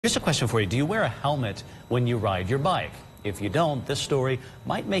Here's a question for you. Do you wear a helmet when you ride your bike? If you don't, this story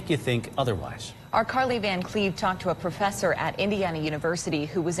might make you think otherwise. Our Carly Van Cleve talked to a professor at Indiana University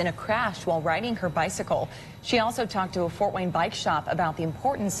who was in a crash while riding her bicycle. She also talked to a Fort Wayne bike shop about the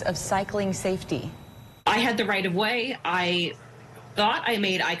importance of cycling safety. I had the right of way. I thought I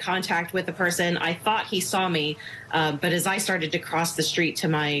made eye contact with the person. I thought he saw me, but as I started to cross the street to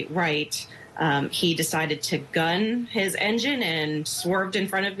my right, he decided to gun his engine and swerved in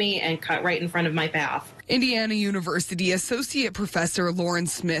front of me and cut right in front of my path. Indiana University Associate Professor Lauren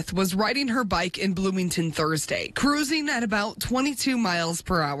Smith was riding her bike in Bloomington Thursday, cruising at about 22 miles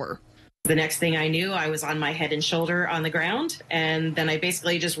per hour. The next thing I knew, I was on my head and shoulder on the ground, and then I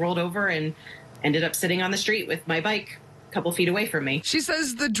basically just rolled over and ended up sitting on the street with my bike a couple feet away from me. She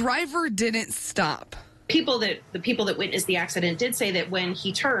says the driver didn't stop. The people that witnessed the accident did say that when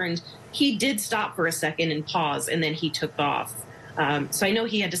he turned, he did stop for a second and pause, and then he took off. So I know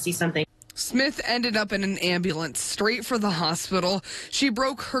he had to see something. Smith ended up in an ambulance straight for the hospital. She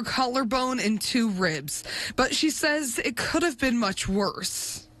broke her collarbone and 2 ribs, but she says it could have been much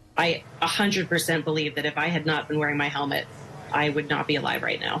worse. I 100% believe that if I had not been wearing my helmet, I would not be alive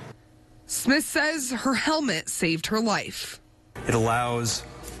right now. Smith says her helmet saved her life. It allows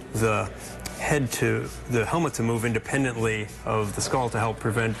the helmet to move independently of the skull to help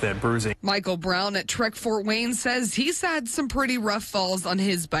prevent that bruising. Michael Brown at Trek Fort Wayne says he's had some pretty rough falls on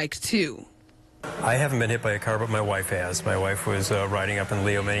his bike too. I haven't been hit by a car, but my wife has. My wife was riding up in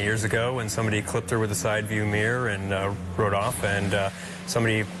Leo many years ago, and somebody clipped her with a side view mirror and rode off, and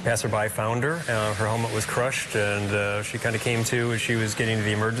somebody passerby found her. Her helmet was crushed, and she kind of came to as she was getting to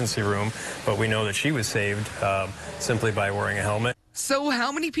the emergency room, but we know that she was saved simply by wearing a helmet. So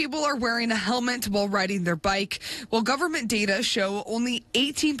how many people are wearing a helmet while riding their bike? Well, government data show only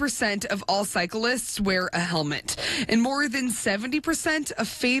 18% of all cyclists wear a helmet, and more than 70% of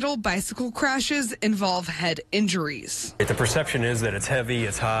fatal bicycle crashes involve head injuries. The perception is that it's heavy,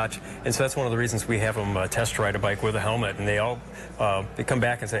 it's hot, and so that's one of the reasons we have them test ride a bike with a helmet, and they come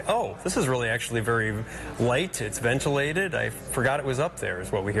back and say, oh, this is really actually very light, it's ventilated, I forgot it was up there,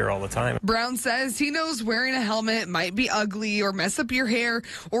 is what we hear all the time. Brown says he knows wearing a helmet might be ugly or mess up your hair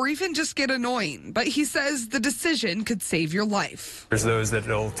or even just get annoying, but he says the decision could save your life. There's those that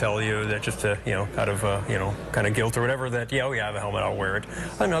will tell you that just to, out of, kind of guilt or whatever, that, yeah, oh yeah, I have a helmet, I'll wear it.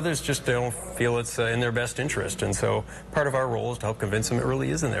 And others just don't feel it's in their best interest. And so part of our role is to help convince them it really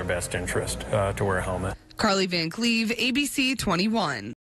is in their best interest to wear a helmet. Carly Van Cleve, ABC 21.